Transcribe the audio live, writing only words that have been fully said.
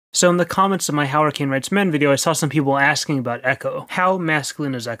So in the comments of my How Arcane Writes Men video, I saw some people asking about Ekko. How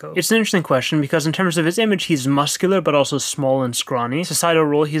masculine is Ekko? It's an interesting question because in terms of his image, he's muscular but also small and scrawny. Societal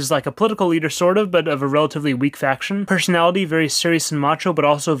role, he's like a political leader sort of, but of a relatively weak faction. Personality, very serious and macho, but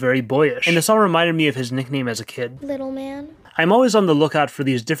also very boyish. And this all reminded me of his nickname as a kid. Little man. I'm always on the lookout for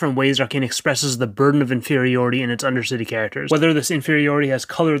these different ways Arcane expresses the burden of inferiority in its Undercity characters. Whether this inferiority has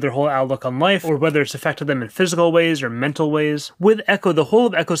colored their whole outlook on life, or whether it's affected them in physical ways or mental ways. With Ekko, the whole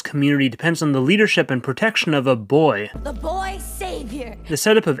of Ekko's community depends on the leadership and protection of a boy. The boy savior. The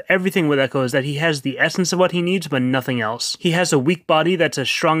setup of everything with Ekko is that he has the essence of what he needs, but nothing else. He has a weak body that's as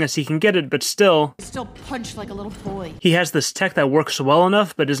strong as he can get it, but still punch like a little boy. He has this tech that works well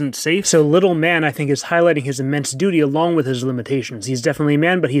enough, but isn't safe. So Little Man, I think, is highlighting his immense duty along with his limitations. He's definitely a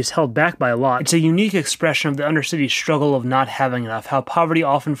man, but he's held back by a lot. It's a unique expression of the Undercity's struggle of not having enough, how poverty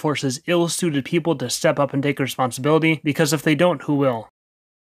often forces ill-suited people to step up and take responsibility, because if they don't, who will?